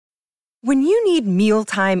When you need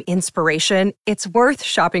mealtime inspiration, it's worth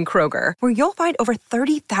shopping Kroger, where you'll find over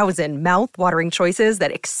 30,000 mouth-watering choices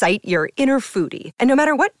that excite your inner foodie. And no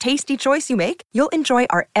matter what tasty choice you make, you'll enjoy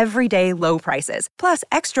our everyday low prices, plus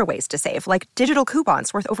extra ways to save, like digital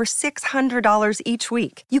coupons worth over $600 each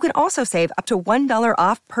week. You can also save up to $1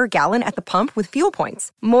 off per gallon at the pump with fuel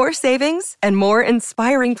points. More savings and more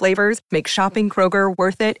inspiring flavors make shopping Kroger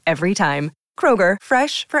worth it every time. Kroger,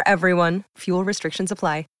 fresh for everyone. Fuel restrictions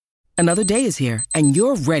apply. Another day is here, and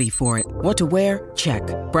you're ready for it. What to wear? Check.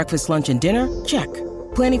 Breakfast, lunch, and dinner? Check.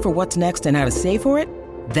 Planning for what's next and how to save for it?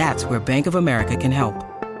 That's where Bank of America can help.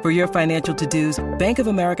 For your financial to-dos, Bank of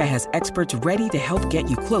America has experts ready to help get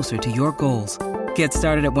you closer to your goals. Get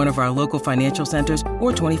started at one of our local financial centers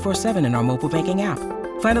or 24/7 in our mobile banking app.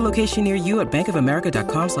 Find a location near you at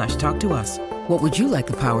bankofamerica.com/talktous. What would you like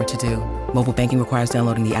the power to do? Mobile banking requires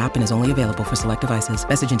downloading the app and is only available for select devices.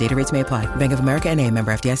 Message and data rates may apply. Bank of America N.A.,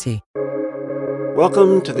 member FDIC.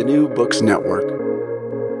 Welcome to the New Books Network.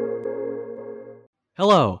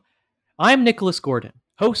 Hello, I'm Nicholas Gordon,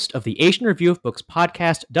 host of the Asian Review of Books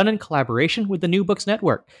podcast, done in collaboration with the New Books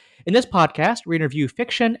Network. In this podcast, we interview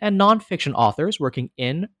fiction and nonfiction authors working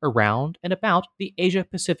in, around, and about the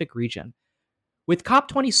Asia-Pacific region. With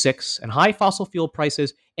COP26 and high fossil fuel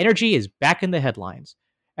prices, energy is back in the headlines.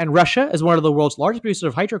 And Russia, as one of the world's largest producers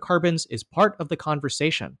of hydrocarbons, is part of the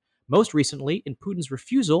conversation, most recently in Putin's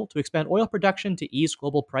refusal to expand oil production to ease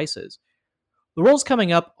global prices. The world's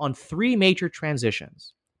coming up on three major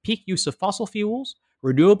transitions: peak use of fossil fuels,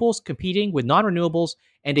 renewables competing with non-renewables,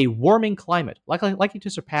 and a warming climate likely to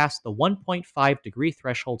surpass the 1.5 degree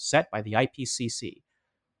threshold set by the IPCC.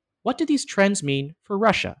 What do these trends mean for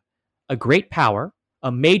Russia? A great power,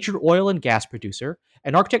 a major oil and gas producer,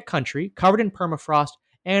 an Arctic country covered in permafrost,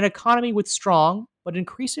 and an economy with strong, but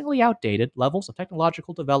increasingly outdated, levels of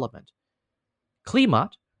technological development.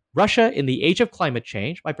 Klimat, Russia in the Age of Climate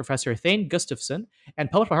Change, by Professor Thane Gustafsson,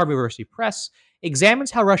 and published by Harvard University Press,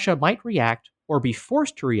 examines how Russia might react or be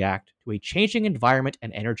forced to react to a changing environment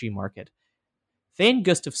and energy market. Thane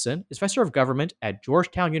Gustafsson is professor of government at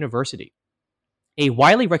Georgetown University, a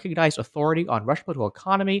widely recognized authority on Russian political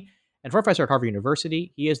economy, and professor at Harvard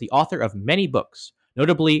University. He is the author of many books,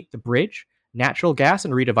 notably The Bridge, Natural Gas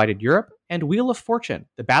and Redivided Europe, and Wheel of Fortune,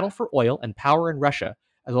 The Battle for Oil and Power in Russia,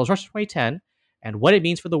 as well as Russia 2010, and What It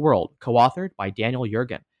Means for the World, co-authored by Daniel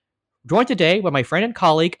Yergin. Joined today by my friend and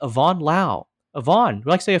colleague, Yvonne Lau. Yvonne, would you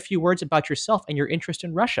like to say a few words about yourself and your interest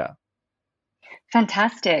in Russia?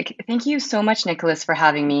 Fantastic. Thank you so much, Nicholas, for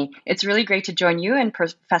having me. It's really great to join you and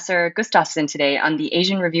Professor Gustafsson today on the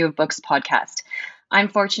Asian Review of Books podcast. I'm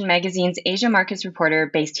Fortune Magazine's Asia Markets reporter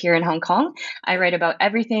based here in Hong Kong. I write about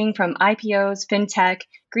everything from IPOs, fintech,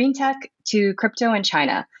 green tech, to crypto and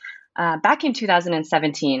China. Back in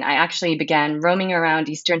 2017, I actually began roaming around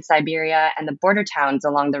eastern Siberia and the border towns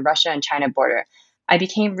along the Russia and China border. I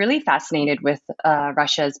became really fascinated with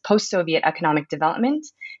Russia's post-Soviet economic development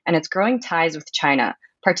and its growing ties with China,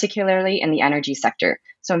 particularly in the energy sector.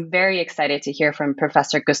 So I'm very excited to hear from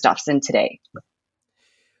Professor Gustafsson today.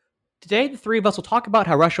 Today, the three of us will talk about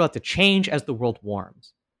how Russia will have to change as the world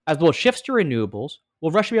warms. As the world shifts to renewables, will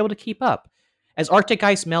Russia be able to keep up? As Arctic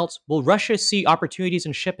ice melts, will Russia see opportunities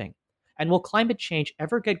in shipping? And will climate change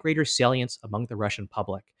ever get greater salience among the Russian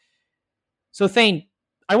public? So, Thane,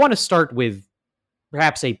 I want to start with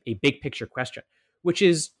perhaps a big picture question, which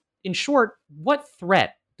is, in short, what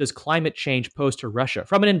threat does climate change pose to Russia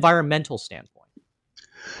from an environmental standpoint?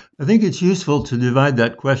 I think it's useful to divide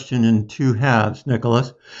that question in two halves,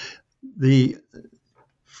 Nicholas. The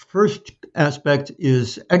first aspect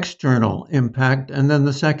is external impact, and then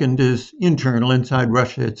the second is internal, inside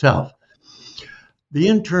Russia itself. The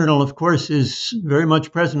internal, of course, is very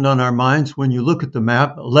much present on our minds when you look at the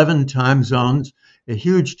map. 11 time zones, a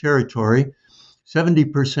huge territory,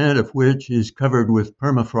 70% of which is covered with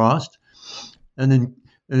permafrost, and an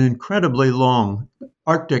incredibly long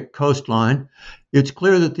Arctic coastline. It's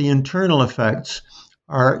clear that the internal effects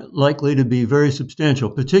are likely to be very substantial,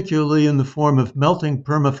 particularly in the form of melting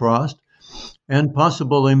permafrost and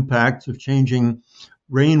possible impacts of changing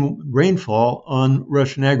rainfall on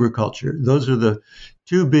Russian agriculture. Those are the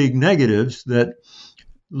two big negatives that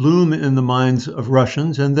loom in the minds of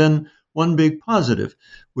Russians. And then one big positive,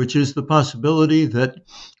 which is the possibility that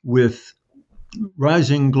with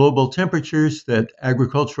rising global temperatures, that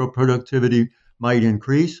agricultural productivity might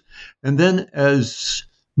increase. And then as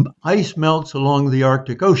ice melts along the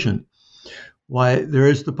Arctic Ocean, why there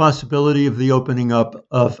is the possibility of the opening up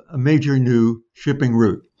of a major new shipping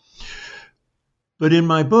route. But in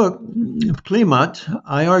my book, Klimat,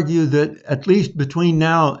 I argue that at least between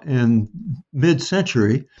now and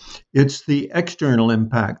mid-century, it's the external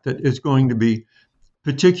impact that is going to be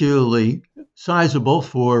particularly sizable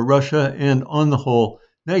for Russia and, on the whole,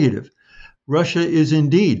 negative. Russia is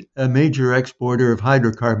indeed a major exporter of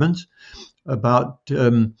hydrocarbons. About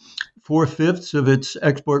 4/5 of its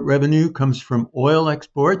export revenue comes from oil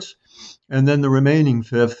exports, and then the remaining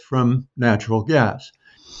fifth from natural gas.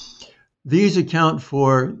 These account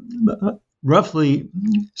for roughly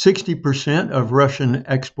 60% of Russian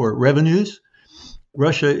export revenues.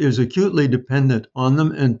 Russia is acutely dependent on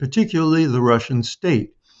them, and particularly the Russian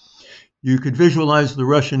state. You could visualize the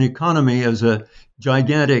Russian economy as a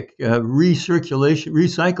gigantic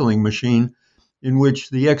recycling machine in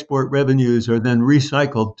which the export revenues are then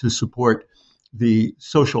recycled to support the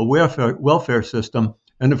social welfare system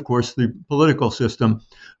and, of course, the political system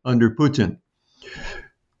under Putin.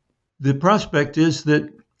 The prospect is that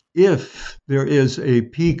if there is a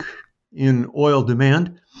peak in oil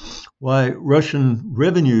demand, why Russian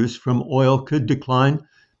revenues from oil could decline,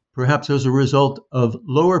 perhaps as a result of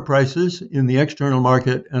lower prices in the external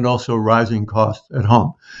market and also rising costs at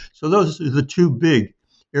home. So those are the two big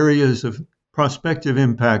areas of prospective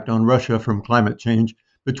impact on Russia from climate change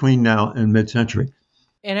between now and mid-century.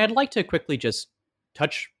 And I'd like to quickly just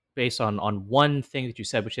touch base on one thing that you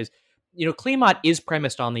said, which is, Klimat is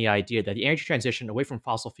premised on the idea that the energy transition away from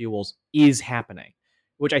fossil fuels is happening,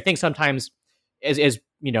 which I think sometimes, as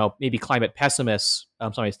maybe climate pessimists,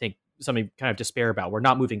 sometimes kind of despair about. We're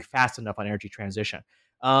not moving fast enough on energy transition.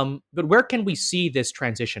 But where can we see this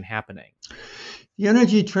transition happening? The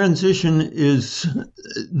energy transition is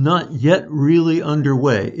not yet really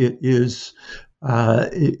underway. It is,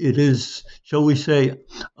 shall we say,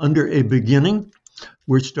 under a beginning.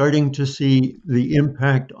 We're starting to see the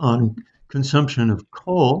impact on consumption of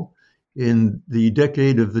coal in the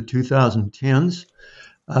decade of the 2010s.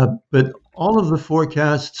 But all of the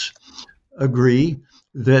forecasts agree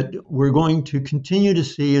that we're going to continue to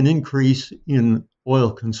see an increase in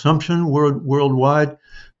oil consumption worldwide,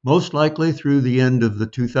 most likely through the end of the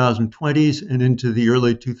 2020s and into the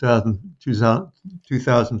early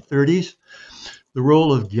 2030s. The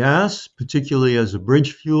role of gas, particularly as a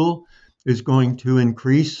bridge fuel, is going to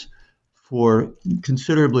increase for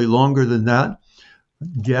considerably longer than that.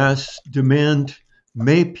 Gas demand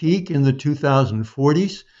may peak in the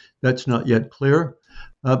 2040s. That's not yet clear.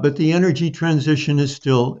 But the energy transition is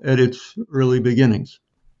still at its early beginnings.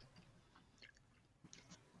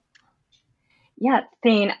 Yeah,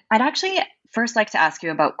 Thane, I'd actually first like to ask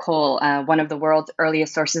you about coal, one of the world's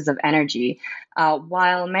earliest sources of energy.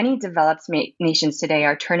 While many developed nations today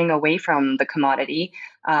are turning away from the commodity,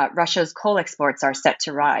 Russia's coal exports are set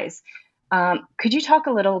to rise. Could you talk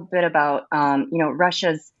a little bit about,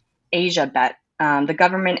 Russia's Asia bet? The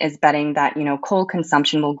government is betting that, coal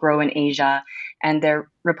consumption will grow in Asia, and they're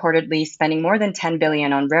reportedly spending more than $10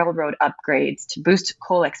 billion on railroad upgrades to boost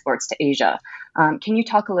coal exports to Asia. Can you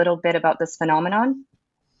talk a little bit about this phenomenon?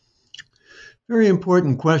 Very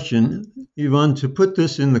important question, Yvonne. To put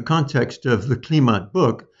this in the context of the Klimat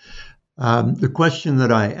book, the question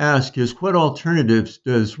that I ask is, what alternatives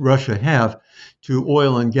does Russia have to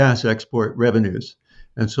oil and gas export revenues?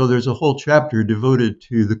 And so there's a whole chapter devoted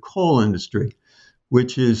to the coal industry,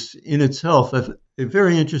 which is in itself a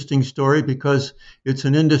very interesting story because it's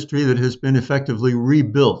an industry that has been effectively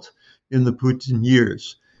rebuilt in the Putin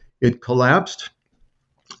years. It collapsed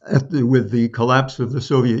with the collapse of the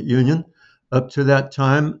Soviet Union. Up to that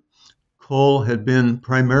time, coal had been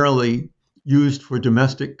primarily used for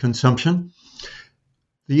domestic consumption.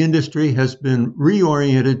 The industry has been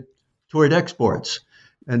reoriented toward exports,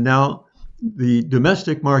 and now the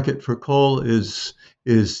domestic market for coal is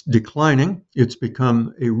declining. It's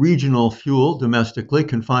become a regional fuel domestically,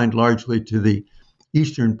 confined largely to the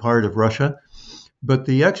eastern part of Russia. But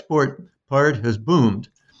the export part has boomed,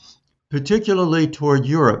 particularly toward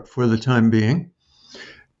Europe for the time being.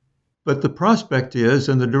 But the prospect is,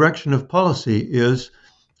 and the direction of policy is,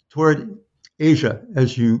 toward Asia,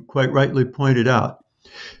 as you quite rightly pointed out.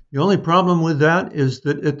 The only problem with that is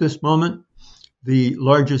that at this moment, the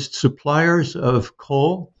largest suppliers of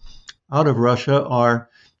coal out of Russia are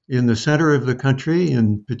in the center of the country,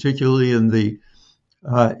 and particularly in the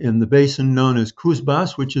basin known as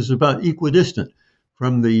Kuzbass, which is about equidistant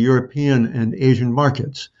from the European and Asian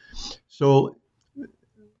markets. So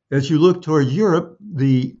as you look toward Europe,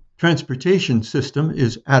 the transportation system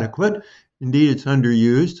is adequate. Indeed, it's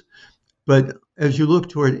underused. But as you look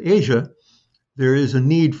toward Asia, there is a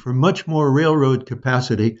need for much more railroad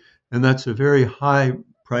capacity, and that's a very high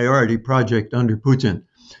priority project under Putin,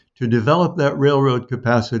 to develop that railroad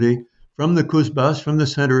capacity from the Kuzbas, from the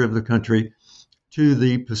center of the country, to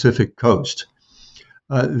the Pacific coast.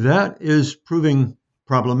 That is proving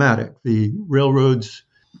problematic. The railroads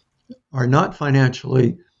are not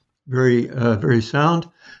financially very sound.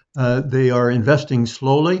 They are investing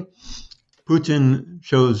slowly. Putin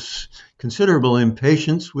shows considerable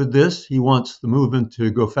impatience with this. He wants the movement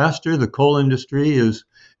to go faster. The coal industry is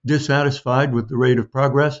dissatisfied with the rate of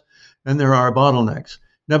progress, and there are bottlenecks.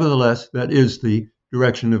 Nevertheless, that is the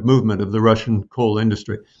direction of movement of the Russian coal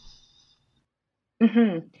industry.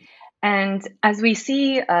 Mm-hmm. And as we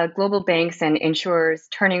see global banks and insurers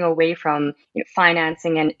turning away from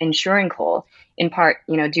financing and insuring coal, in part,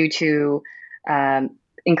 due to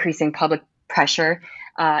increasing public pressure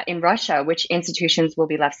in Russia, which institutions will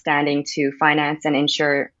be left standing to finance and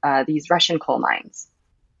insure these Russian coal mines?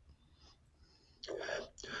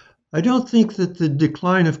 I don't think that the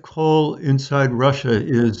decline of coal inside Russia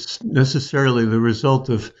is necessarily the result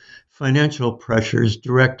of financial pressures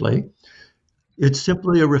directly. It's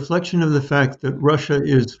simply a reflection of the fact that Russia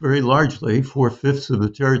is very largely, 4/5 of the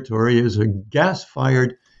territory, is a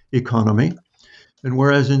gas-fired economy. And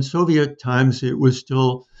whereas in Soviet times it was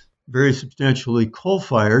still very substantially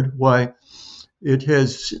coal-fired, why it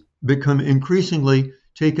has become increasingly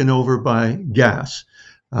taken over by gas.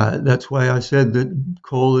 That's why I said that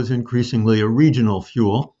coal is increasingly a regional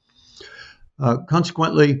fuel.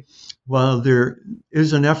 Consequently, while there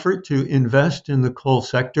is an effort to invest in the coal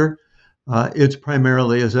sector, it's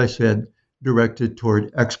primarily, as I said, directed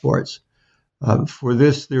toward exports. For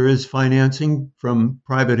this, there is financing from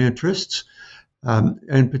private interests,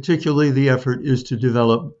 and particularly the effort is to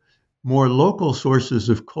develop more local sources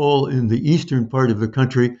of coal in the eastern part of the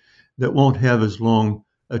country that won't have as long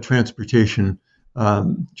a transportation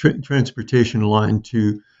line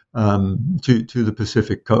to the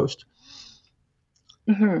Pacific coast.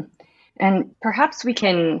 Mm-hmm. And perhaps we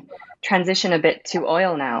can transition a bit to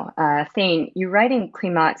oil now. Thane, you write in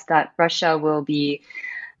Klimat that Russia will be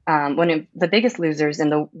one of the biggest losers in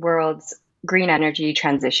the world's green energy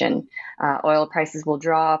transition. Oil prices will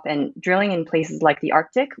drop, and drilling in places like the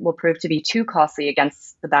Arctic will prove to be too costly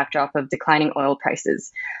against the backdrop of declining oil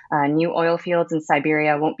prices. New oil fields in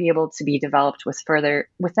Siberia won't be able to be developed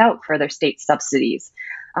without further state subsidies.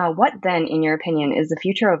 What then, in your opinion, is the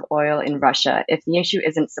future of oil in Russia if the issue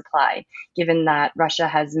isn't supply, given that Russia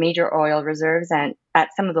has major oil reserves and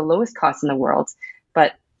at some of the lowest costs in the world,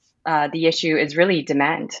 but the issue is really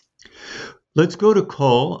demand? Let's go to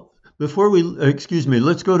coal. Let's go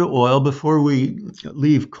to oil. Before we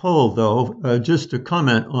leave coal, though, just to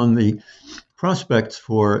comment on the prospects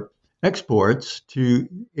for exports to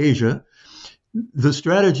Asia. The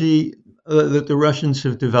strategy that the Russians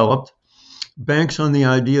have developed banks on the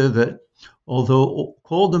idea that although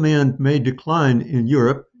coal demand may decline in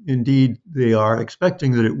Europe, indeed they are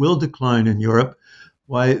expecting that it will decline in Europe,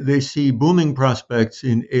 why they see booming prospects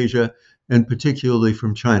in Asia and particularly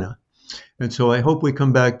from China. And so I hope we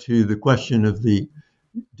come back to the question of the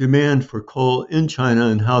demand for coal in China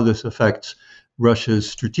and how this affects Russia's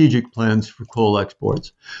strategic plans for coal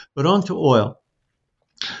exports. But on to oil.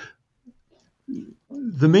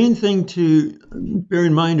 The main thing to bear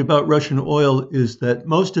in mind about Russian oil is that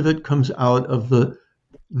most of it comes out of the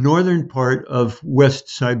northern part of West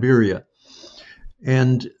Siberia.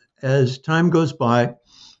 And as time goes by,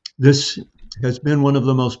 this has been one of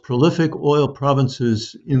the most prolific oil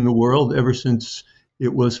provinces in the world ever since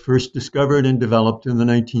it was first discovered and developed in the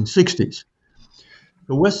 1960s.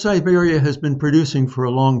 The West Siberia has been producing for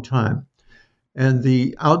a long time, and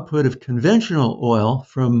the output of conventional oil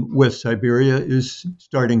from West Siberia is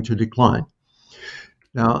starting to decline.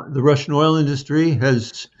 Now, the Russian oil industry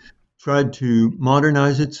has tried to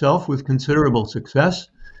modernize itself with considerable success,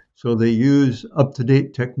 so they use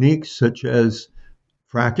up-to-date techniques such as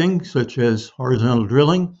fracking, such as horizontal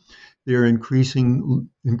drilling. They're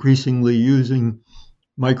increasingly using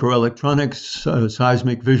microelectronics,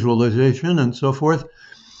 seismic visualization, and so forth.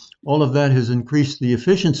 All of that has increased the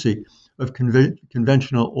efficiency of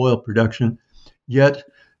conventional oil production, yet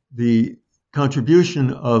the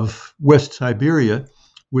contribution of West Siberia,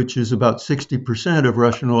 which is about 60% of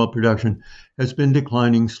Russian oil production, has been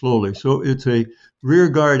declining slowly. So it's a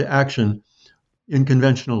rearguard action in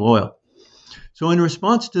conventional oil. So in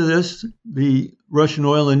response to this, the Russian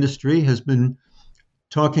oil industry has been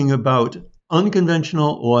talking about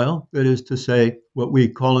unconventional oil, that is to say, what we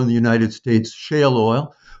call in the United States shale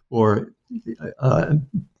oil, or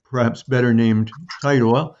perhaps better named tight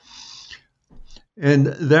oil. And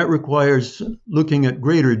that requires looking at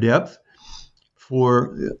greater depth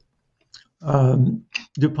for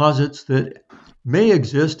deposits that may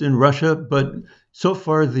exist in Russia, but so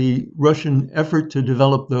far the Russian effort to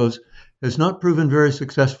develop those has not proven very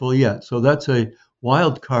successful yet. So that's a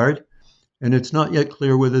wild card, and it's not yet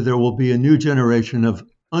clear whether there will be a new generation of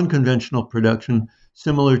unconventional production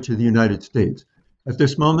similar to the United States. At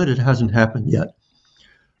this moment, it hasn't happened yet.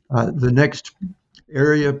 The next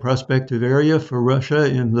prospective area for Russia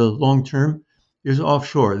in the long term is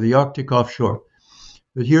offshore, the Arctic offshore.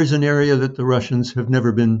 But here's an area that the Russians have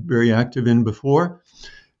never been very active in before.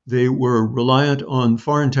 They were reliant on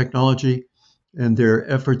foreign technology, and their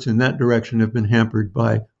efforts in that direction have been hampered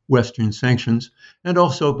by Western sanctions and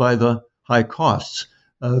also by the high costs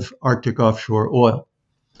of Arctic offshore oil.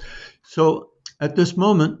 So at this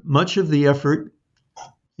moment, much of the effort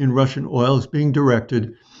in Russian oil is being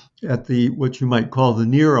directed at what you might call the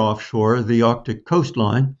near offshore, the Arctic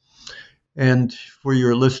coastline. And for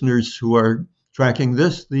your listeners who are tracking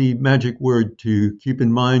this, the magic word to keep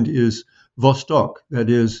in mind is Vostok, that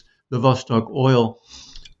is the Vostok oil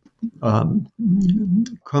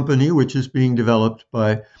company, which is being developed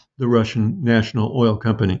by the Russian National Oil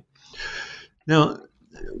Company. Now,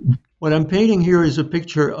 what I'm painting here is a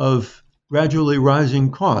picture of gradually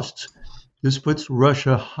rising costs. This puts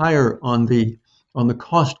Russia higher on the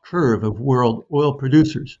cost curve of world oil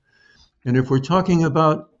producers. And if we're talking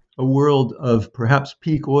about a world of perhaps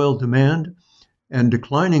peak oil demand and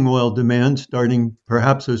declining oil demand starting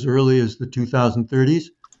perhaps as early as the 2030s,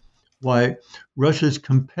 why Russia's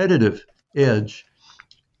competitive edge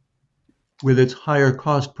with its higher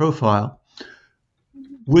cost profile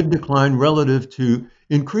would decline relative to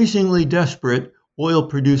increasingly desperate oil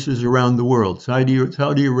producers around the world. Saudi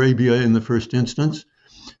Arabia in the first instance.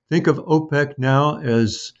 Think of OPEC now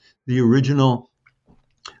as the original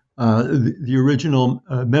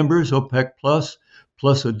members, OPEC plus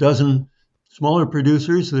a dozen smaller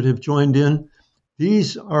producers that have joined in.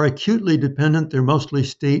 These are acutely dependent. They're mostly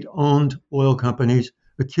state-owned oil companies,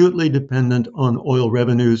 acutely dependent on oil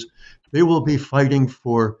revenues. They will be fighting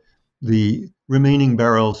for the remaining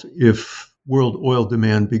barrels if world oil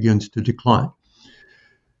demand begins to decline.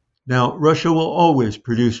 Now, Russia will always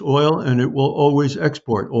produce oil and it will always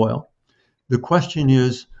export oil. The question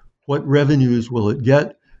is, what revenues will it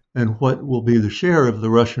get and what will be the share of the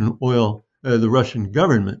Russian oil, the Russian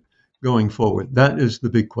government going forward? That is the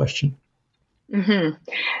big question. Mm-hmm.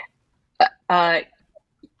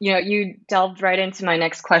 You delved right into my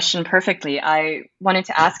next question perfectly. I wanted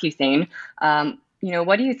to ask you, Thane,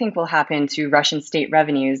 what do you think will happen to Russian state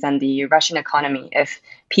revenues and the Russian economy if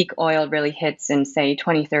peak oil really hits in, say,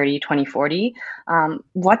 2030, 2040?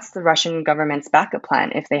 What's the Russian government's backup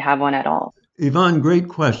plan if they have one at all? Yvonne, great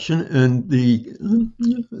question. And the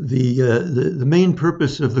main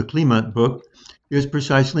purpose of the Klimat book is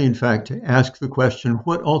precisely, in fact, to ask the question,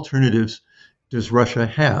 what alternatives does Russia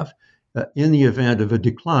have in the event of a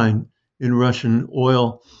decline in Russian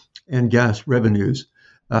oil and gas revenues,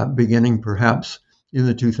 beginning perhaps in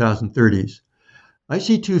the 2030s? I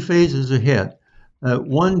see two phases ahead.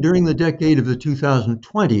 One, during the decade of the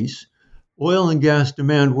 2020s, oil and gas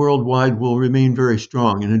demand worldwide will remain very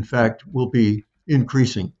strong and, in fact, will be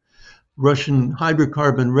increasing. Russian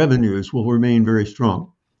hydrocarbon revenues will remain very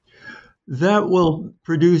strong. That will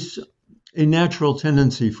produce a natural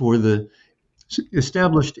tendency for the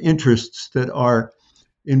established interests that are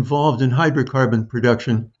involved in hydrocarbon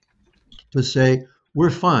production to say, we're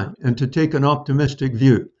fine, and to take an optimistic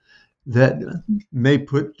view that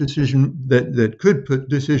could put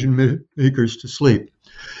decision makers to sleep.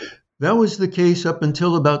 That was the case up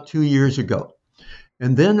until about 2 years ago.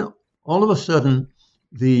 And then all of a sudden,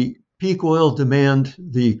 the peak oil demand,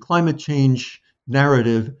 the climate change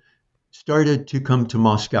narrative started to come to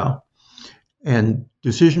Moscow. And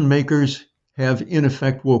decision makers have in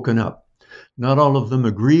effect woken up. Not all of them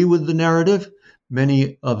agree with the narrative.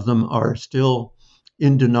 Many of them are still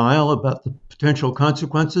in denial about the potential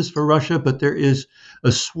consequences for Russia, but there is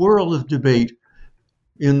a swirl of debate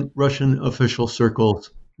in Russian official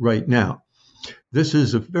circles right now. This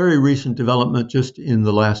is a very recent development just in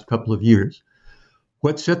the last couple of years.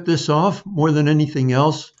 What set this off more than anything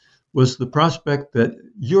else was the prospect that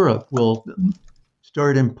Europe will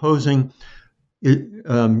start imposing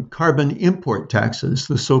carbon import taxes,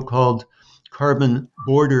 the so-called carbon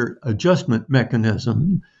border adjustment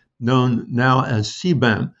mechanism, known now as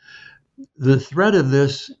CBAM. The threat of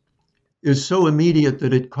this is so immediate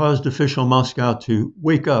that it caused official Moscow to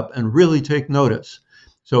wake up and really take notice.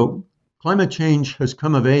 So climate change has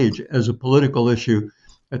come of age as a political issue,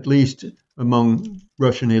 at least among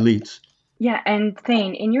Russian elites. Yeah, and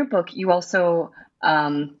Thane, in your book, you also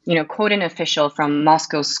quote an official from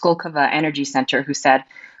Moscow's Skolkovo Energy Center who said,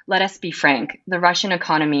 "Let us be frank, the Russian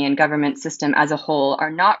economy and government system as a whole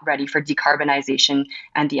are not ready for decarbonization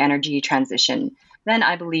and the energy transition. Then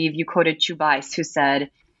I believe you quoted Chubais, who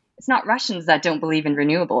said, it's not Russians that don't believe in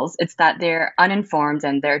renewables, it's that they're uninformed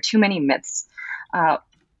and there are too many myths.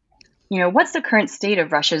 What's the current state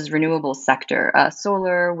of Russia's renewables sector,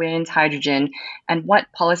 solar, wind, hydrogen, and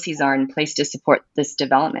what policies are in place to support this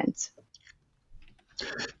development?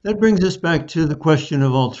 That brings us back to the question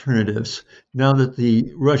of alternatives, now that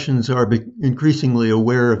the Russians are increasingly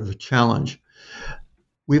aware of the challenge.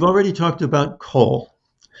 We've already talked about coal.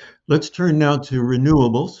 Let's turn now to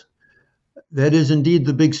renewables. That is indeed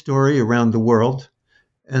the big story around the world,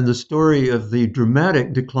 and the story of the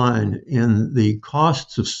dramatic decline in the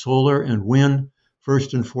costs of solar and wind,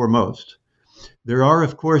 first and foremost. There are,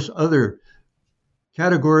 of course, other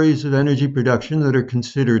categories of energy production that are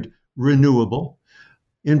considered renewable.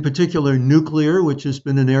 In particular, nuclear, which has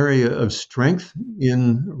been an area of strength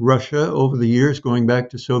in Russia over the years, going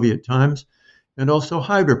back to Soviet times, and also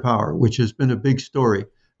hydropower, which has been a big story,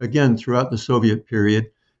 again, throughout the Soviet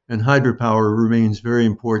period, and hydropower remains very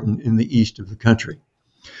important in the east of the country.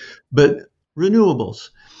 But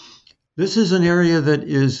renewables, this is an area that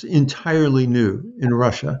is entirely new in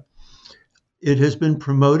Russia. It has been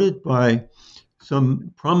promoted by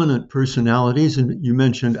some prominent personalities, and you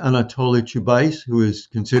mentioned Anatoly Chubais, who is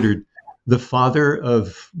considered the father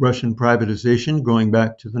of Russian privatization going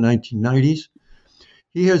back to the 1990s.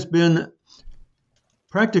 He has been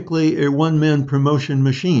practically a one-man promotion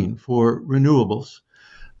machine for renewables.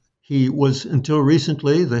 He was, until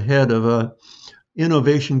recently, the head of an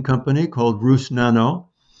innovation company called RusNano,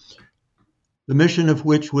 the mission of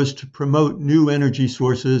which was to promote new energy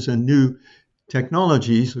sources and new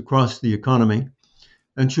technologies across the economy.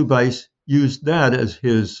 And Chubais used that as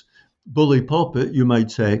his bully pulpit, you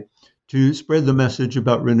might say, to spread the message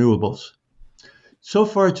about renewables. So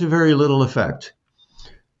far, to very little effect.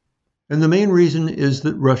 And the main reason is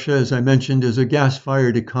that Russia, as I mentioned, is a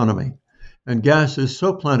gas-fired economy. And gas is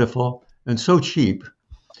so plentiful and so cheap,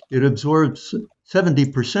 it absorbs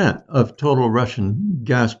 70% of total Russian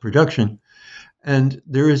gas production. And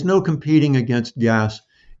there is no competing against gas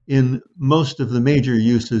in most of the major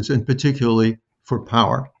uses, and particularly for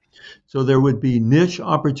power. So there would be niche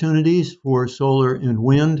opportunities for solar and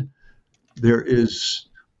wind. There is,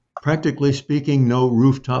 practically speaking, no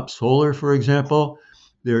rooftop solar, for example.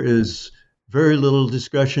 There is very little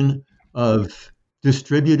discussion of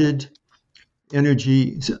distributed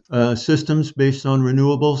energy systems based on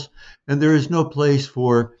renewables, and there is no place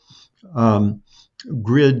for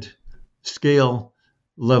grid scale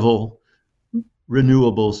level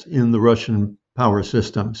renewables in the Russian power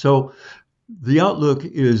system. So the outlook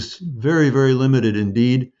is very, very limited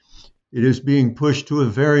indeed. It is being pushed to a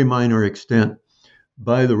very minor extent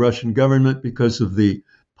by the Russian government because of the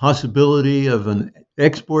possibility of an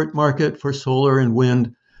export market for solar and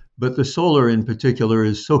wind, but the solar in particular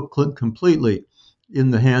is so completely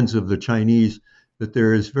in the hands of the Chinese that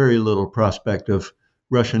there is very little prospect of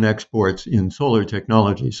Russian exports in solar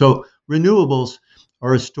technology. So renewables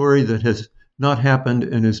are a story that has not happened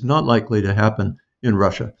and is not likely to happen in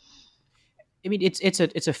Russia. I mean, it's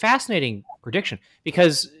a fascinating prediction,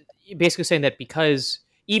 because you're basically saying that because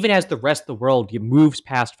even as the rest of the world moves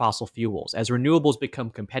past fossil fuels, as renewables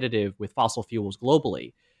become competitive with fossil fuels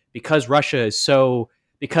globally, because Russia is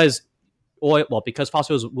because fossil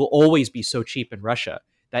fuels will always be so cheap in Russia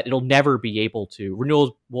that it'll never be able to,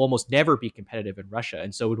 renewables will almost never be competitive in Russia,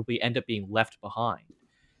 and so it'll end up being left behind.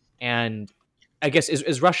 And I guess,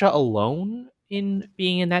 is Russia alone in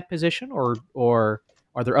being in that position, or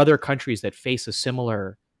are there other countries that face a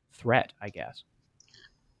similar threat, I guess?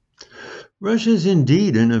 Russia is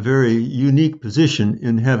indeed in a very unique position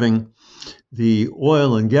in having the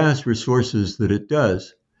oil and gas resources that it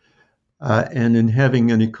does, and in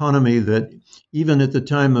having an economy that, even at the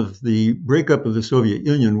time of the breakup of the Soviet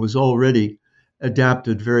Union, was already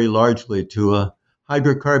adapted very largely to a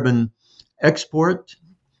hydrocarbon export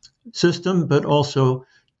system, but also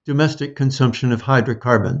domestic consumption of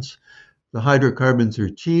hydrocarbons. The hydrocarbons are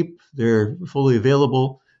cheap, they're fully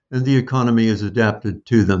available, and the economy is adapted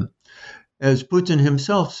to them. As Putin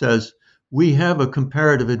himself says, we have a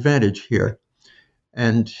comparative advantage here.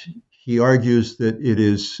 And he argues that it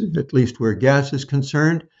is, at least where gas is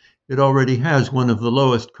concerned, it already has one of the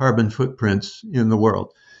lowest carbon footprints in the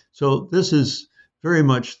world. So this is very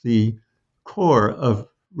much the core of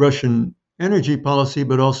Russian energy policy,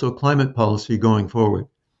 but also climate policy going forward.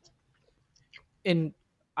 And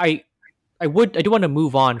I do want to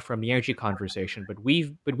move on from the energy conversation, but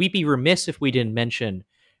we'd be remiss if we didn't mention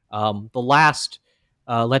the last,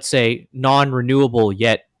 let's say, non-renewable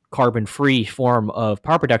yet carbon-free form of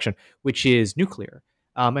power production, which is nuclear.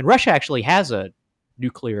 And Russia actually has a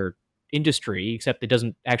nuclear industry, except it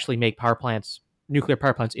doesn't actually make power plants nuclear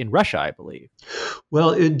power plants in Russia, I believe.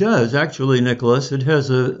 Well, it does, actually, Nicholas. It has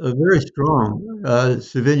a very strong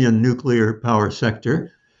civilian nuclear power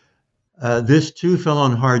sector. This, too, fell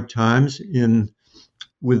on hard times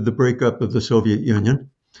with the breakup of the Soviet Union,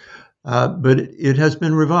 but it has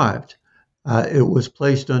been revived. It was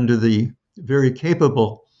placed under the very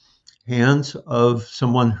capable hands of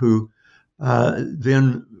someone who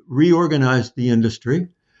then reorganized the industry.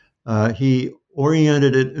 He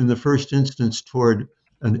oriented it in the first instance toward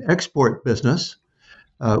an export business,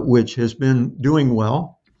 which has been doing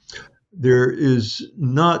well. There is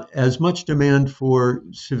not as much demand for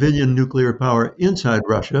civilian nuclear power inside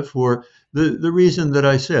Russia for the reason that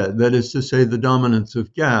I said, that is to say, the dominance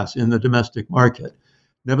of gas in the domestic market.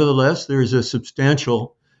 Nevertheless, there is a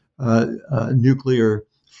substantial nuclear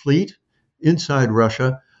fleet inside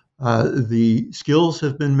Russia. The skills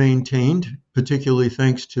have been maintained, particularly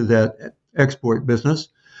thanks to that export business.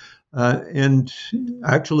 And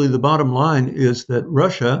actually, the bottom line is that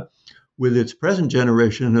Russia, with its present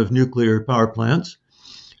generation of nuclear power plants,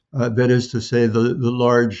 that is to say, the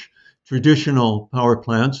large traditional power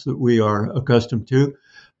plants that we are accustomed to,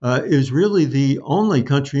 is really the only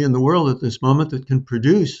country in the world at this moment that can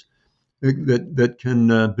produce, that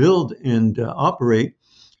can build and operate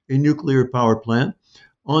a nuclear power plant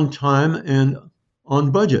on time and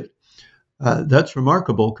on budget. That's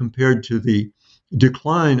remarkable compared to the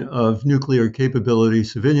decline of nuclear capability,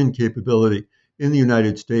 civilian capability in the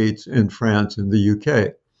United States and France and the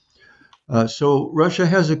UK. So Russia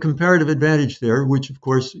has a comparative advantage there, which of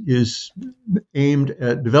course is aimed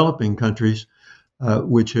at developing countries,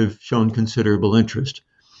 which have shown considerable interest.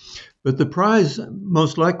 But the prize,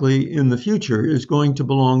 most likely in the future, is going to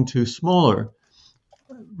belong to smaller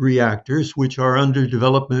reactors, which are under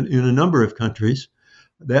development in a number of countries.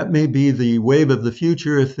 That may be the wave of the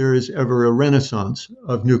future if there is ever a renaissance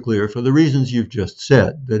of nuclear, for the reasons you've just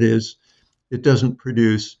said. That is, it doesn't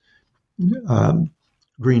produce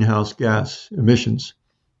greenhouse gas emissions.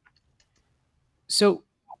 So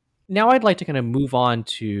now I'd like to kind of move on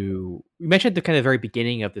to, we mentioned at the kind of very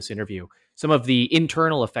beginning of this interview, some of the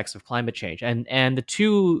internal effects of climate change. And the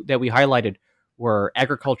two that we highlighted were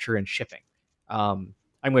agriculture and shipping.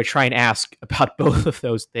 I'm going to try and ask about both of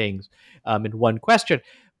those things in one question.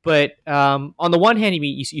 But on the one hand,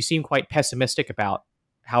 you seem quite pessimistic about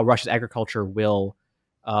how Russia's agriculture will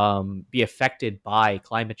be affected by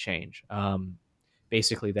climate change.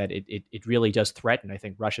 Basically, that it really does threaten, I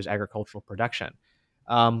think, Russia's agricultural production.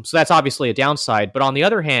 So that's obviously a downside. But on the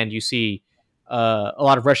other hand, you see a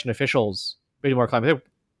lot of Russian officials, maybe more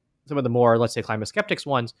some of the more, let's say, climate skeptics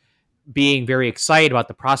ones, being very excited about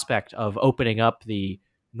the prospect of opening up the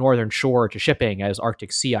northern shore to shipping as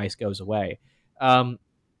Arctic sea ice goes away. I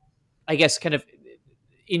guess kind of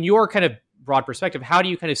in your kind of broad perspective, how do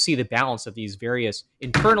you kind of see the balance of these various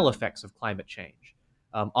internal effects of climate change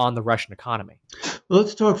on the Russian economy? Well,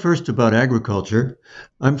 let's talk first about agriculture.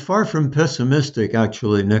 I'm far from pessimistic,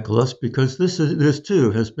 actually, Nicholas, because this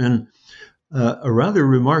too has been a rather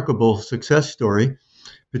remarkable success story,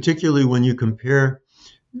 particularly when you compare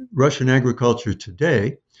Russian agriculture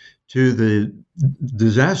today to the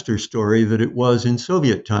disaster story that it was in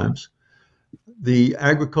Soviet times. The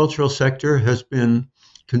agricultural sector has been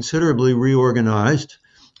considerably reorganized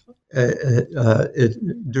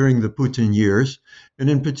during the Putin years. And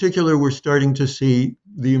in particular, we're starting to see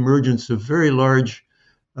the emergence of very large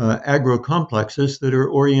agro-complexes that are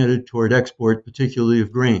oriented toward export, particularly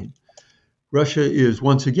of grain. Russia is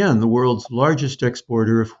once again the world's largest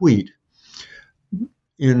exporter of wheat.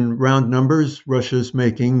 In round numbers, Russia's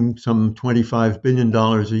making some $25 billion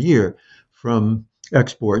a year from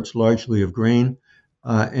exports, largely of grain.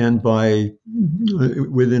 And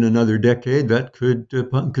within another decade, that could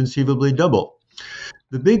conceivably double.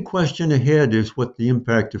 The big question ahead is what the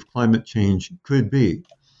impact of climate change could be.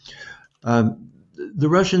 The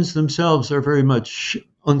Russians themselves are very much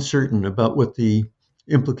uncertain about what the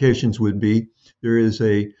implications would be. There is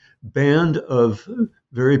a band of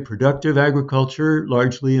very productive agriculture,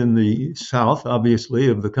 largely in the south, obviously,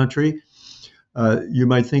 of the country. You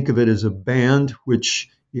might think of it as a band which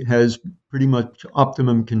has pretty much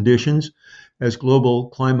optimum conditions. As global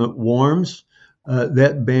climate warms,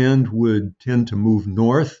 that band would tend to move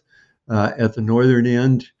north at the northern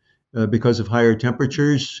end because of higher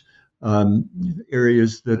temperatures.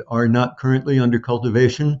 Areas that are not currently under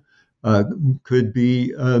cultivation could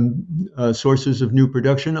be sources of new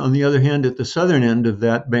production. On the other hand, at the southern end of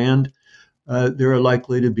that band, there are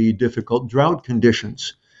likely to be difficult drought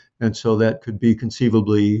conditions. And so that could be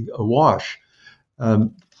conceivably a wash.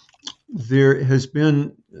 There has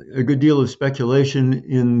been a good deal of speculation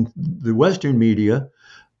in the Western media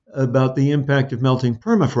about the impact of melting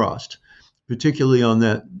permafrost, particularly on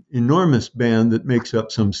that enormous band that makes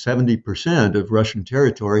up some 70% of Russian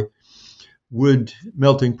territory. Would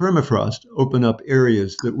melting permafrost open up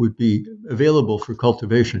areas that would be available for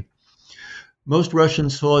cultivation? Most Russian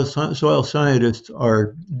soil scientists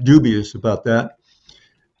are dubious about that.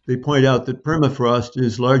 They point out that permafrost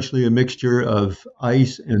is largely a mixture of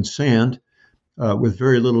ice and sand with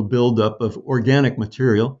very little buildup of organic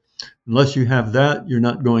material. Unless you have that, you're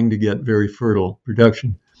not going to get very fertile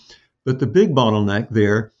production. But the big bottleneck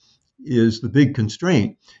there is, the big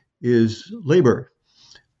constraint is labor.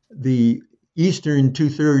 The eastern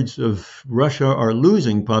 2/3 of Russia are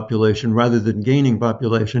losing population rather than gaining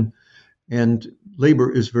population, and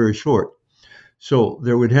labor is very short. So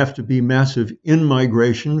there would have to be massive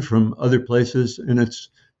in-migration from other places, and it's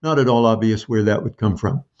not at all obvious where that would come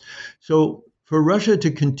from. So for Russia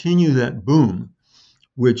to continue that boom,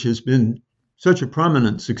 which has been such a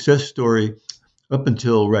prominent success story up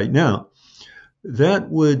until right now, that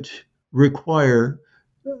would require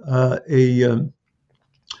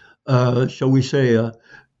shall we say,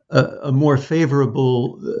 a more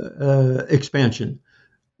favorable expansion,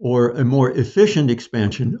 or a more efficient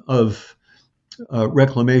expansion of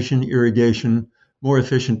reclamation, irrigation, more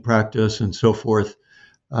efficient practice, and so forth.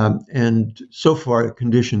 And so far,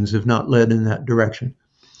 conditions have not led in that direction.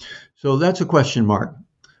 So that's a question mark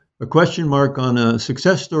on a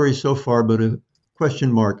success story so far, but a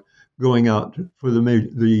question mark going out for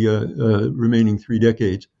the remaining 3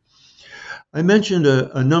 decades. I mentioned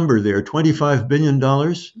a number there, $25 billion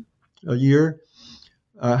a year.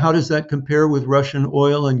 How does that compare with Russian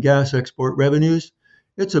oil and gas export revenues?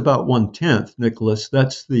 It's about 1/10, Nicholas.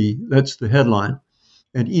 That's the headline.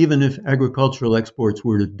 And even if agricultural exports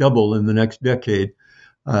were to double in the next decade,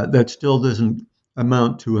 that still doesn't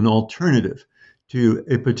amount to an alternative to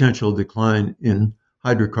a potential decline in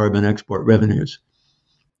hydrocarbon export revenues.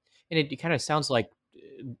 And it kind of sounds like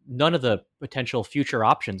none of the potential future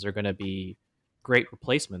options are going to be great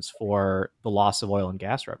replacements for the loss of oil and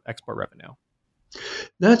gas export revenue.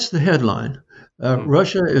 That's the headline.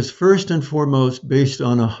 Russia is first and foremost based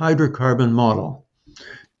on a hydrocarbon model.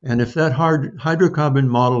 And if that hydrocarbon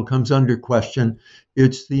model comes under question,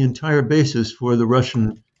 it's the entire basis for the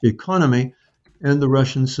Russian economy and the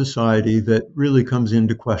Russian society that really comes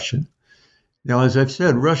into question. Now, as I've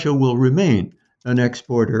said, Russia will remain an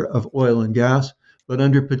exporter of oil and gas, but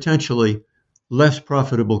under potentially less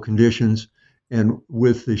profitable conditions, and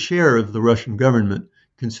with the share of the Russian government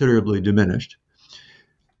considerably diminished.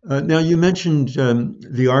 Now, you mentioned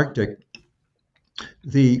the Arctic.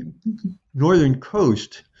 The northern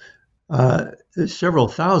coast, several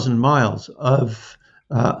thousand miles of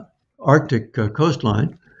Arctic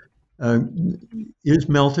coastline, is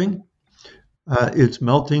melting. It's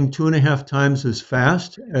melting 2.5 times as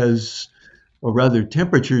fast as, or rather,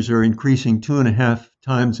 temperatures are increasing 2.5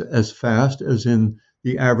 times as fast as in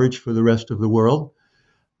the average for the rest of the world.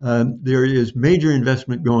 There is major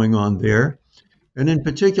investment going on there. And in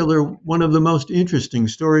particular, one of the most interesting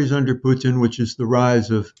stories under Putin, which is the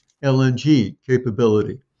rise of LNG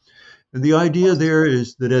capability. And the idea there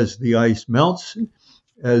is that as the ice melts,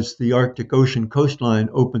 as the Arctic Ocean coastline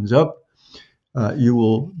opens up, you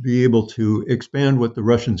will be able to expand what the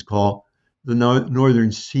Russians call the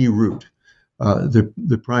Northern Sea Route,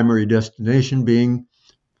 the primary destination being,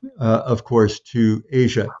 of course, to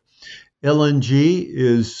Asia. LNG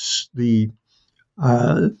is the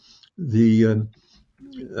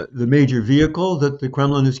major vehicle that the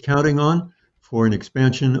Kremlin is counting on for an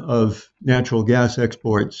expansion of natural gas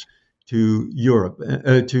exports to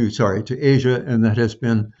to Asia, and that has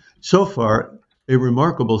been so far a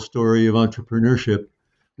remarkable story of entrepreneurship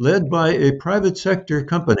led by a private sector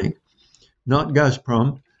company, not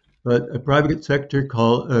Gazprom, but a private sector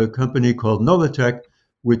company called Novatek,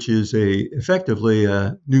 which is effectively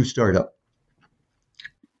a new startup.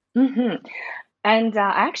 Mm-hmm. And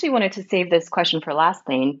I actually wanted to save this question for last,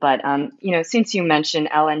 Lane, but since you mentioned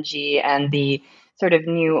LNG and the sort of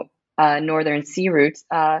new Northern Sea routes,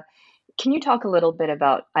 can you talk a little bit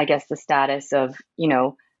about, I guess, the status of,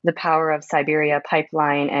 the Power of Siberia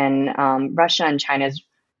pipeline and Russia and China's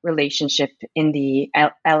relationship in the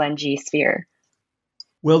LNG sphere?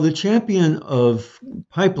 Well, the champion of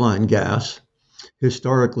pipeline gas,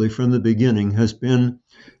 historically from the beginning, has been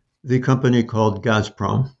the company called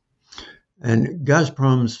Gazprom. And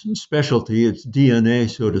Gazprom's specialty, its DNA,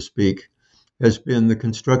 so to speak, has been the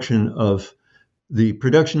construction of the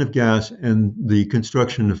production of gas and the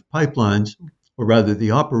construction of pipelines, or rather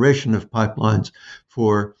the operation of pipelines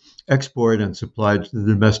for export and supply to the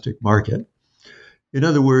domestic market. In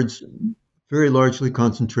other words, very largely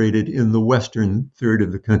concentrated in the western third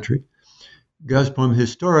of the country. Gazprom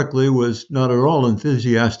historically was not at all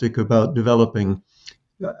enthusiastic about developing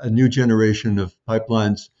a new generation of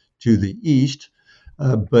pipelines to the east,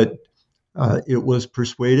 but it was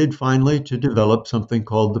persuaded finally to develop something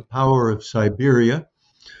called the Power of Siberia.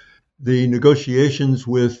 The negotiations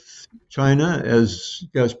with China, as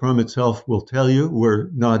Gazprom itself will tell you, were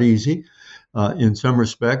not easy. In some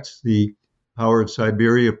respects, the Power of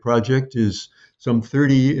Siberia project has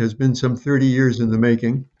been some 30 years in the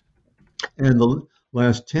making, and the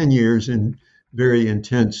last 10 years in very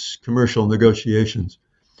intense commercial negotiations.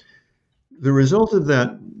 The result of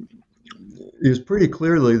that is pretty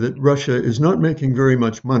clearly that Russia is not making very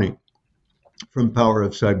much money from Power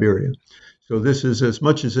of Siberia. So this is, as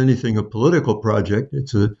much as anything, a political project.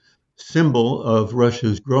 It's a symbol of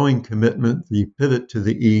Russia's growing commitment, the pivot to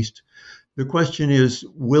the east. The question is,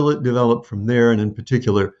 will it develop from there, and in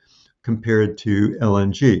particular, compared to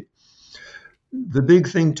LNG? The big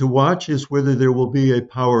thing to watch is whether there will be a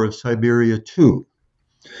Power of Siberia 2.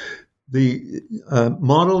 The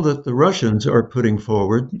model that the Russians are putting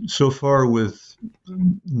forward, so far with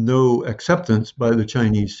no acceptance by the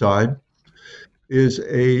Chinese side, is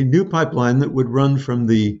a new pipeline that would run from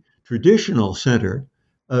the traditional center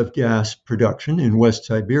of gas production in West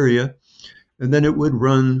Siberia, and then it would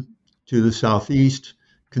run to the southeast,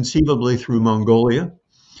 conceivably through Mongolia,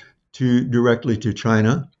 directly to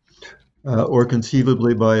China, or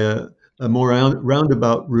conceivably by a more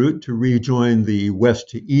roundabout route to rejoin the west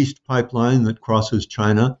to east pipeline that crosses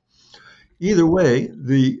China. Either way,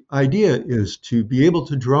 the idea is to be able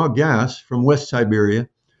to draw gas from West Siberia,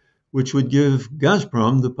 which would give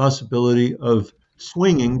Gazprom the possibility of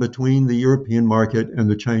swinging between the European market and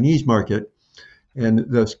the Chinese market, and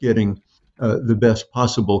thus getting the best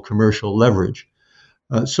possible commercial leverage.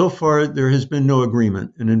 So far, there has been no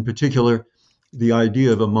agreement, and in particular, the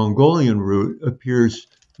idea of a Mongolian route appears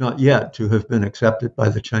not yet to have been accepted by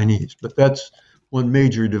the Chinese. But that's one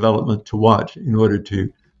major development to watch in order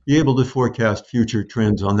to be able to forecast future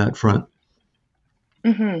trends on that front.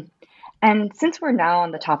 Mm-hmm. And since we're now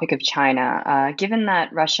on the topic of China, given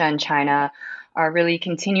that Russia and China are really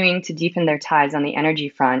continuing to deepen their ties on the energy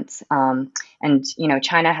front, and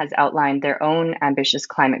China has outlined their own ambitious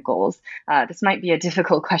climate goals, this might be a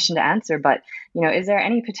difficult question to answer, but is there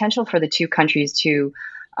any potential for the two countries to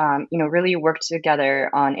really work together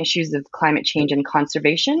on issues of climate change and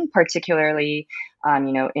conservation, particularly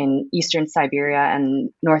in eastern Siberia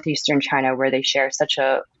and northeastern China, where they share such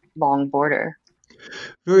a long border?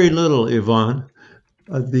 Very little, Yvonne.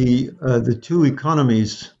 The two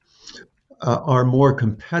economies are more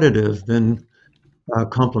competitive than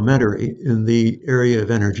complementary in the area of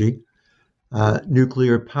energy.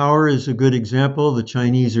 Nuclear power is a good example. The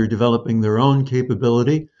Chinese are developing their own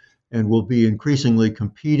capability and will be increasingly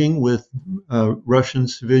competing with Russian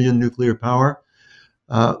civilian nuclear power.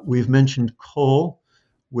 We've mentioned coal,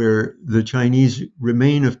 where the Chinese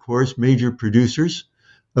remain, of course, major producers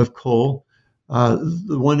of coal.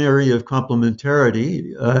 The one area of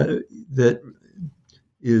complementarity that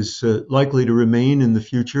is likely to remain in the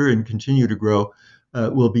future and continue to grow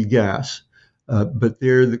will be gas. But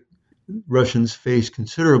there, the Russians face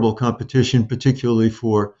considerable competition, particularly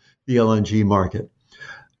for the LNG market.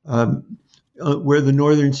 Where the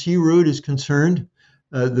Northern Sea Route is concerned,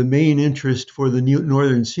 the main interest for the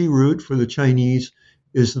Northern Sea Route for the Chinese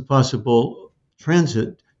is the possible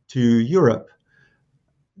transit to Europe.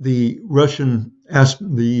 The Russian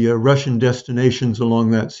destinations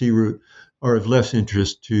along that sea route are of less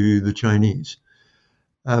interest to the Chinese.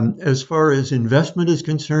 As far as investment is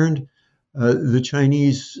concerned, the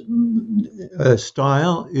Chinese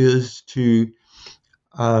style is to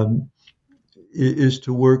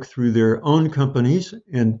work through their own companies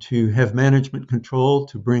and to have management control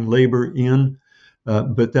to bring labor in,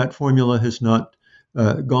 but that formula has not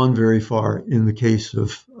gone very far in the case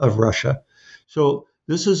of Russia. So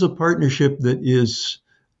this is a partnership that is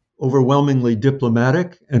overwhelmingly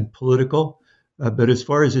diplomatic and political, but as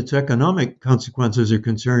far as its economic consequences are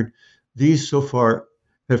concerned, these so far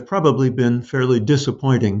have probably been fairly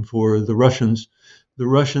disappointing for the Russians.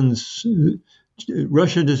 Russia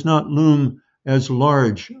does not loom as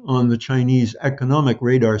large on the Chinese economic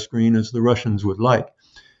radar screen as the Russians would like.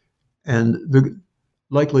 And the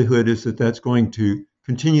likelihood is that that's going to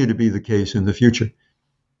continue to be the case in the future.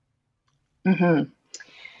 Mm-hmm.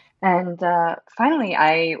 And finally,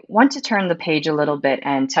 I want to turn the page a little bit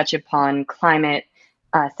and touch upon climate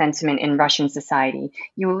sentiment in Russian society.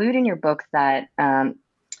 You allude in your book that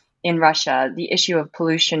in Russia, the issue of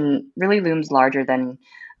pollution really looms larger than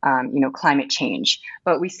climate change.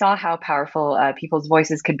 But we saw how powerful people's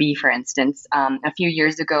voices could be, for instance, a few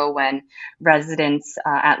years ago when residents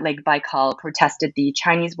at Lake Baikal protested the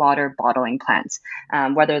Chinese water bottling plant.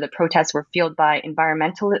 Whether the protests were fueled by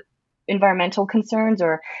environmental concerns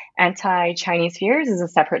or anti-Chinese fears is a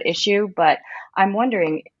separate issue. But I'm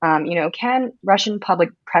wondering, can Russian public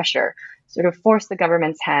pressure sort of force the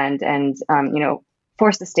government's hand and,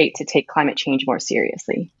 force the state to take climate change more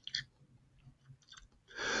seriously?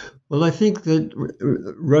 Well, I think that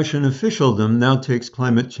Russian officialdom now takes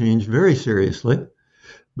climate change very seriously,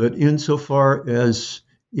 but insofar as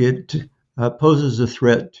it poses a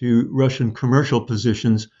threat to Russian commercial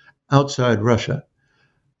positions outside Russia.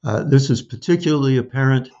 This is particularly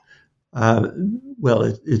apparent.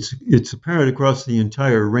 It's apparent across the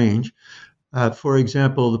entire range. For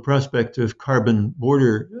example, the prospect of carbon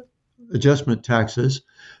border adjustment taxes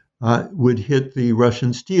would hit the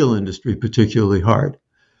Russian steel industry particularly hard.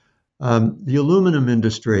 The aluminum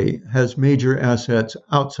industry has major assets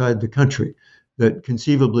outside the country that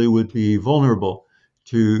conceivably would be vulnerable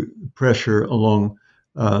to pressure along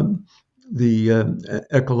the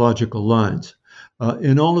ecological lines.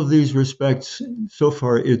 In all of these respects, so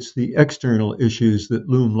far, it's the external issues that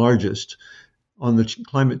loom largest on the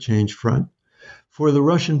climate change front. For the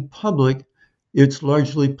Russian public, it's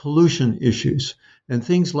largely pollution issues and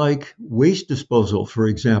things like waste disposal, for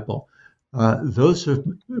example. Those have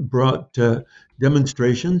brought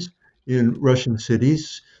demonstrations in Russian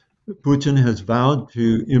cities. Putin has vowed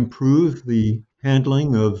to improve the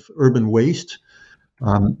handling of urban waste,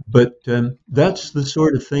 but that's the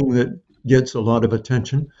sort of thing that gets a lot of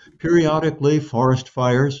attention. Periodically, forest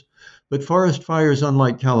fires, but forest fires,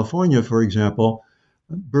 unlike California, for example,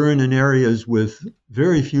 burn in areas with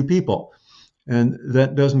very few people, and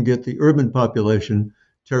that doesn't get the urban population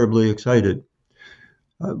terribly excited.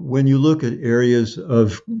 When you look at areas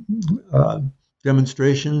of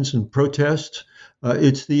demonstrations and protests,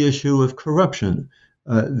 it's the issue of corruption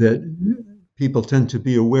that people tend to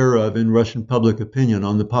be aware of in Russian public opinion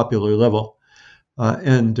on the popular level,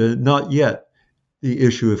 and not yet the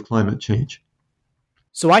issue of climate change.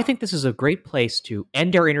 So I think this is a great place to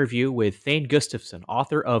end our interview with Thane Gustafson,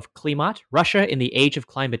 author of Klimat, Russia in the Age of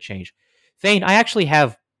Climate Change. Thane, I actually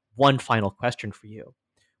have one final question for you,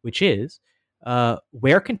 which is,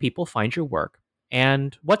 where can people find your work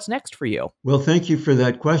and what's next for you? Well, thank you for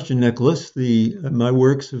that question, Nicholas. My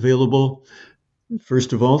work's available,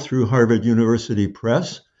 first of all, through Harvard University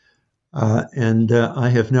Press. And I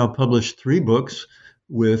have now published 3 books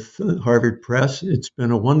with Harvard Press. It's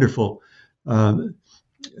been a wonderful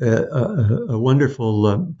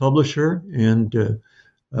publisher and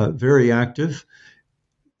very active.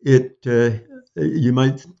 You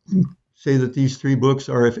might say that these 3 books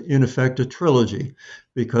are in effect a trilogy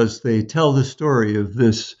because they tell the story of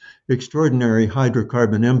this extraordinary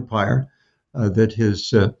hydrocarbon empire that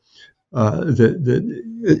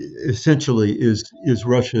essentially is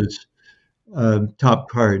Russia's top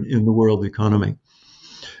card in the world economy.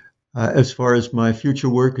 As far as my future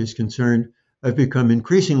work is concerned, I've become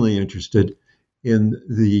increasingly interested in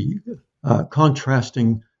the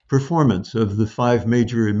contrasting performance of the 5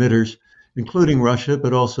 major emitters, including Russia,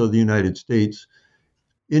 but also the United States,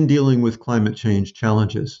 in dealing with climate change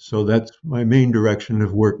challenges. So that's my main direction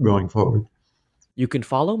of work going forward. You can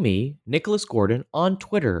follow me, Nicholas Gordon, on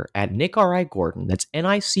Twitter at NickRIGordon. That's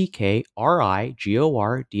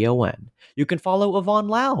NickRigordon. You can follow Yvonne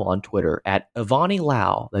Lau on Twitter at Ivani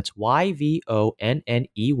Lau. That's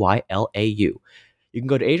YVONNEYLAU. You can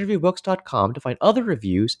go to AsianReviewBooks.com to find other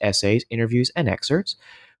reviews, essays, interviews, and excerpts.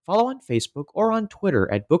 Follow on Facebook or on Twitter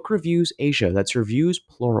at Book Reviews Asia. That's reviews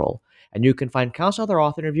plural. And you can find countless other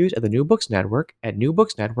author interviews at the New Books Network at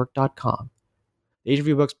newbooksnetwork.com. The Asian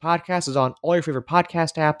Review Books podcast is on all your favorite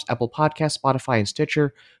podcast apps, Apple Podcasts, Spotify, and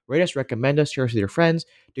Stitcher. Rate us, recommend us, share us with your friends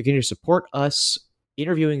to continue to support us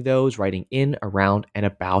interviewing those writing in, around, and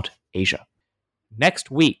about Asia. Next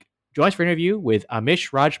week, join us for an interview with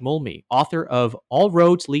Amish Rajmulmi, author of All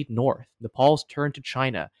Roads Lead North, Nepal's Turn to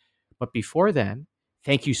China. But before then,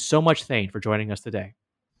 thank you so much, Thane, for joining us today.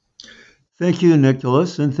 Thank you,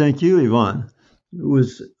 Nicholas, and thank you, Yvonne. It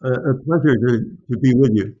was a pleasure to be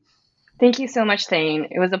with you. Thank you so much, Thane.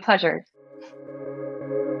 It was a pleasure.